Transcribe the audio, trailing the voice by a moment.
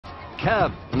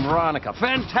Kev and Veronica,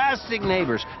 fantastic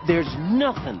neighbors. There's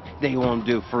nothing they won't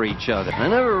do for each other. I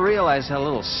never realized how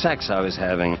little sex I was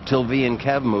having till V and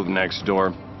Kev moved next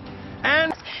door.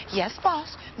 And... Yes,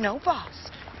 boss. No,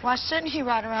 boss. Why shouldn't he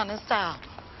ride around in style?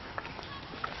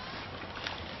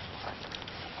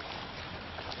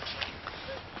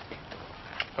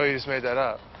 Oh, you just made that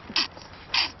up.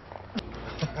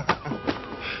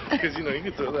 Because, you know, you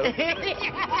can throw that.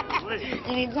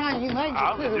 Anytime you like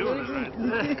I'll be doing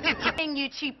it. You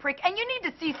cheap prick. And you need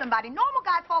to see somebody. Normal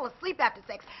guys fall asleep after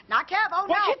sex. Not Kev, oh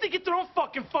no. Why can't they get their own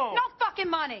fucking phone? No fucking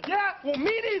money. Yeah, well,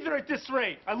 me neither at this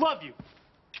rate. I love you.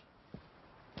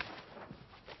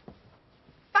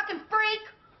 Fucking freak.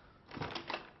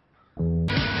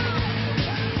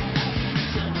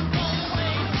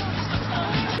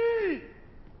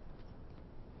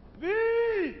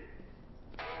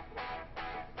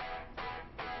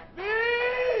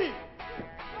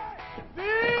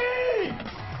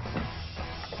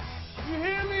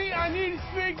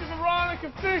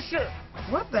 Fisher.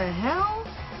 What the hell?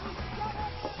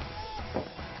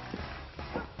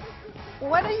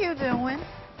 What are you doing?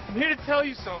 I'm here to tell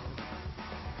you something.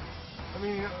 I'm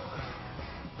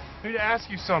here to ask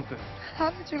you something.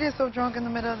 How did you get so drunk in the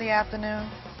middle of the afternoon?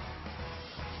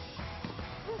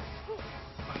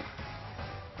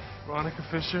 Veronica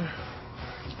Fisher,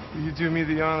 will you do me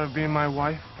the honor of being my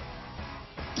wife?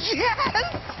 Yes!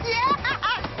 Yes!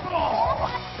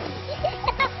 Oh.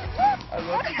 I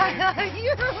love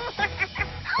you,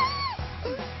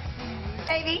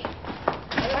 Baby.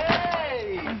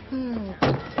 Hey!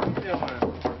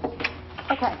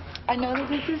 Okay, I know that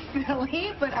this is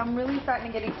silly, but I'm really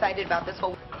starting to get excited about this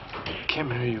whole... I can't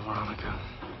marry you, Veronica.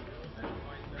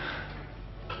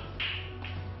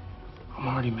 I'm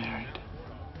already married.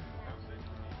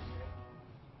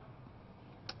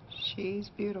 She's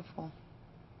beautiful.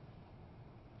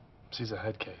 She's a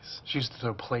head case. She used to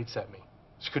throw plates at me.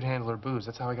 She couldn't handle her booze.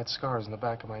 That's how I got scars in the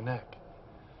back of my neck.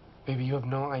 Baby, you have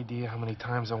no idea how many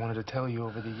times I wanted to tell you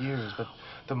over the years, but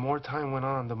the more time went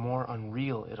on, the more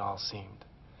unreal it all seemed.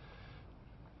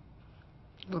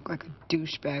 You look like a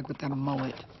douchebag with that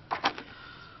mullet. Oh,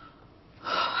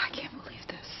 I can't believe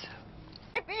this.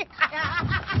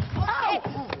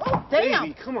 Oh, damn.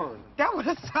 Baby, come on. That would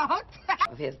have sucked.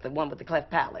 Here's the one with the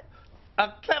cleft palate.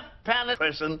 A cleft palate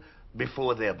person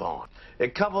before they're born.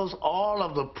 It covers all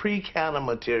of the pre-cancer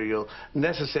material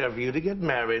necessary for you to get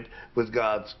married with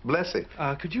God's blessing.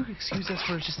 Could you excuse us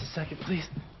for just a second, please?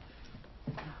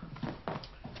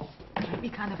 It'd be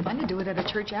kind of fun to do it at a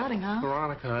church outing, huh?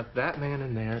 Veronica, that man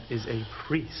in there is a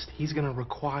priest. He's gonna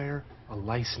require a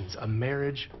license, a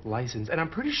marriage license. And I'm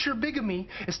pretty sure bigamy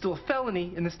is still a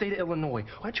felony in the state of Illinois.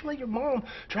 Why'd you let your mom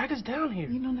drag us down here?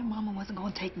 You know that Mama wasn't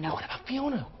going to take no. What about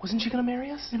Fiona? Wasn't she gonna marry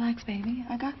us? Relax, baby.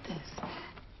 I got this.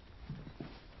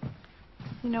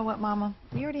 You know what, Mama?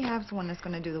 We already have someone that's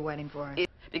going to do the wedding for us.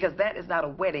 Because that is not a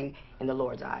wedding in the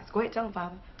Lord's eyes. Go ahead, tell him,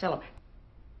 Father. Tell him.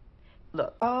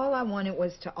 Look. All I wanted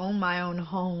was to own my own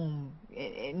home.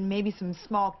 And maybe some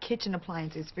small kitchen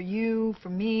appliances for you, for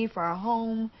me, for our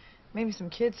home. Maybe some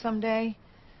kids someday.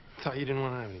 Thought you didn't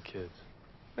want to have any kids.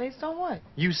 Based on what?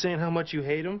 You saying how much you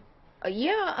hate them?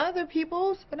 Yeah, other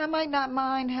people's. But I might not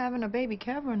mind having a baby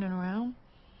Kev running around.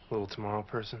 Little tomorrow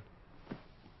person.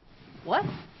 What?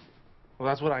 Well,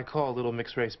 that's what I call little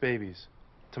mixed-race babies.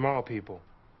 Tomorrow people.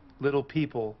 Little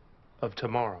people of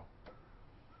tomorrow.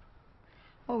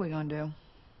 What are we gonna do?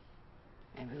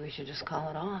 Maybe we should just call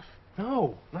it off.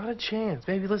 No, not a chance.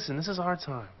 Baby, listen, this is our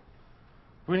time.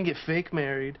 We're gonna get fake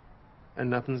married, and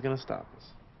nothing's gonna stop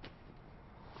us.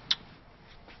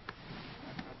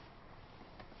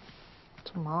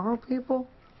 Tomorrow, people?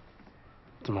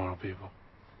 Tomorrow, people.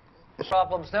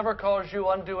 Problems never cause you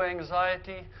undue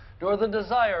anxiety, nor the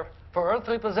desire for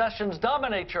earthly possessions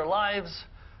dominate your lives.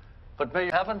 But may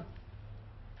heaven.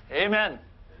 Amen.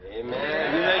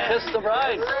 Amen. You may kiss the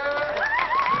bride.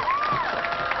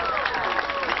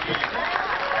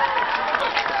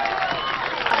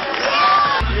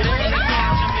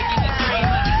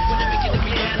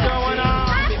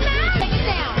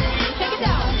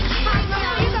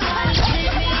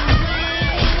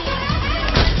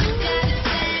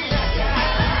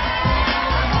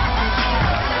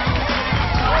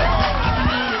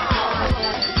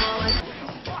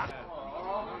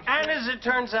 It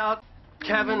turns out,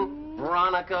 Kevin,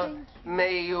 Veronica,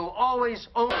 may you always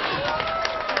own...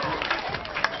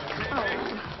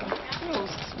 Oh,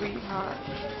 sweetheart.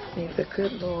 May the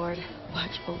good Lord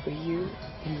watch over you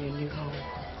in your new home.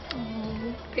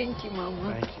 Oh, thank you,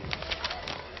 Mama. Thank you.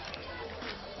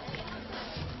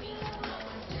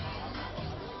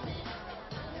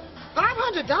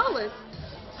 $500?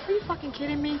 Are you fucking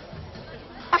kidding me?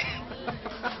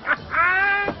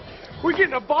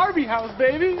 getting a Barbie house,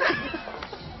 baby.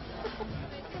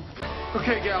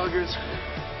 Okay, Gallagher's.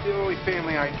 The only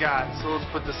family I got, so let's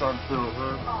put this on film,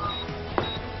 huh?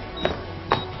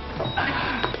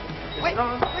 Wait, wait.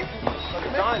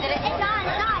 It's on.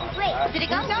 Wait, did it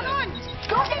go? It's on.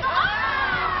 Go, go.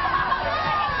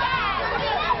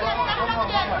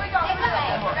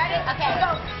 Ready? Okay,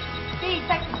 go. Speed,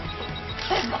 second.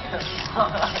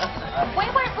 Wait,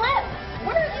 where it flipped?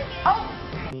 Where is it? Oh.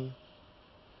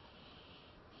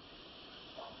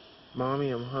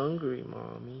 Mommy, I'm hungry,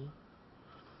 Mommy.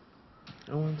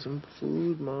 I want some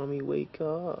food, Mommy. Wake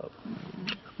up.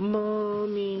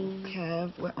 Mommy.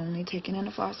 Kev, we're only taking in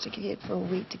a foster kid for a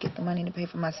week to get the money to pay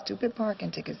for my stupid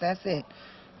parking tickets. That's it.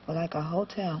 Or like a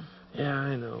hotel. Yeah,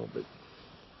 I know, but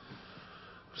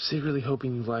I'm secretly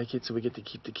hoping you like it so we get to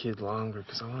keep the kid longer,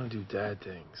 because I want to do dad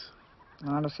things.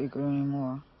 Not a secret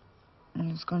anymore.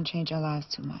 And it's going to change our lives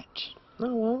too much. No,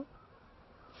 it won't.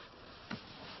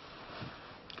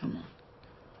 Come on.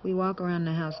 We walk around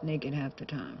the house naked half the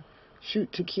time.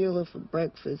 Shoot tequila for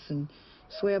breakfast and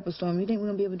swear up a storm. You think we're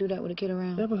going to be able to do that with a kid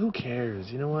around? Yeah, but who cares?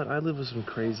 You know what? I live with some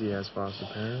crazy-ass foster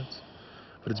parents.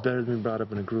 But it's better than being brought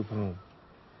up in a group home.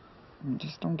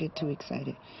 Just don't get too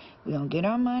excited. We're going to get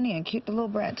our money and kick the little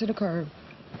brat to the curb.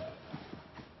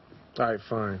 All right,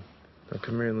 fine. Now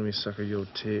come here and let me sucker your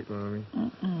teat, Mommy.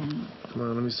 Come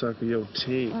on, let me sucker your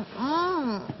teat.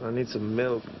 I need some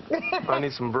milk. I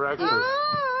need some breakfast.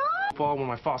 Fall when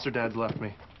my foster dad's left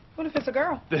me. What if it's a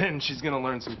girl? Then she's gonna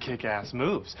learn some kick-ass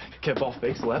moves. Kept ball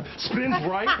fakes left, spins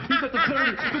right, he's at the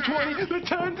 30, the 20, the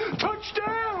 10,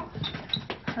 touchdown!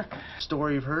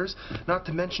 Story of hers, not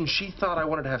to mention she thought I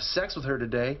wanted to have sex with her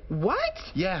today. What?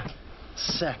 Yeah,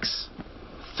 sex.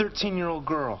 13-year-old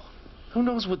girl. Who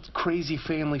knows what crazy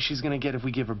family she's gonna get if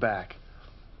we give her back?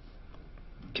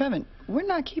 Kevin, we're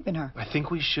not keeping her. I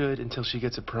think we should until she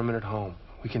gets a permanent home.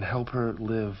 We can help her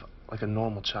live like a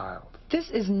normal child. This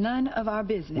is none of our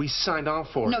business. We signed on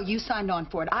for it. No, you signed on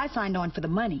for it. I signed on for the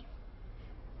money.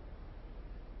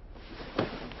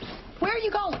 Where are you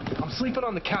going? I'm sleeping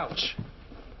on the couch.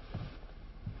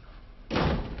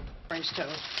 French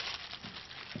toast.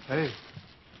 Hey.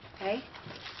 Hey.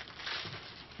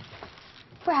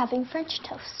 We're having French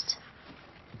toast.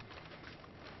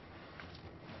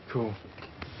 Cool.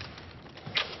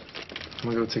 I'm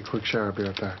gonna go take a quick shower. I'll be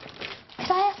right back.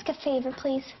 Could I ask a favor,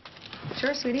 please?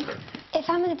 Sure, sweetie. If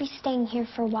I'm going to be staying here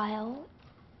for a while,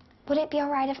 would it be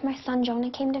all right if my son Jonah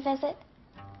came to visit?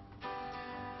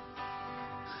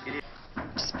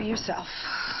 Just be yourself.